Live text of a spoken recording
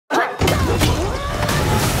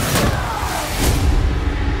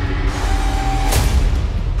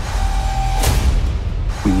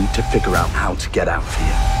figure out how to get out of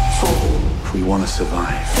here. 4. If we want to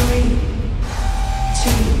survive, 3.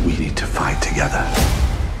 2. we need to fight together.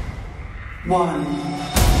 1.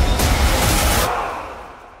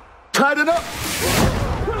 Tighten up!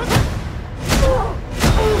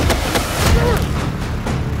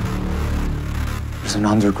 There's an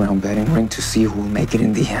underground betting ring to see who will make it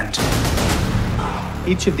in the end.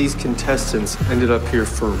 Each of these contestants ended up here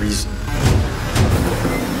for a reason.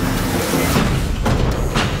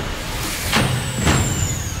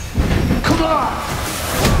 Come on!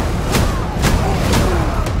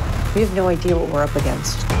 We have no idea what we're up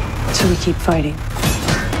against, so we keep fighting.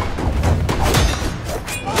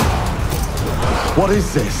 What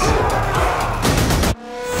is this?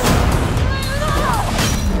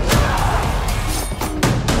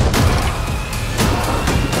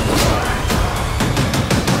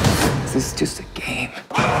 This is just a game.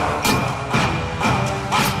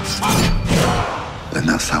 Then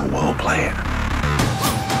that's how we'll play it.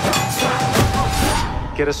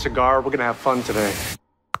 Get a cigar, we're gonna have fun today.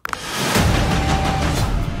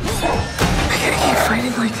 I can't keep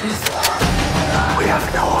fighting like this. We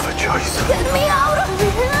have no other choice. Get me out of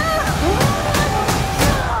here!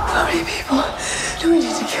 How many people do we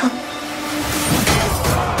need to kill?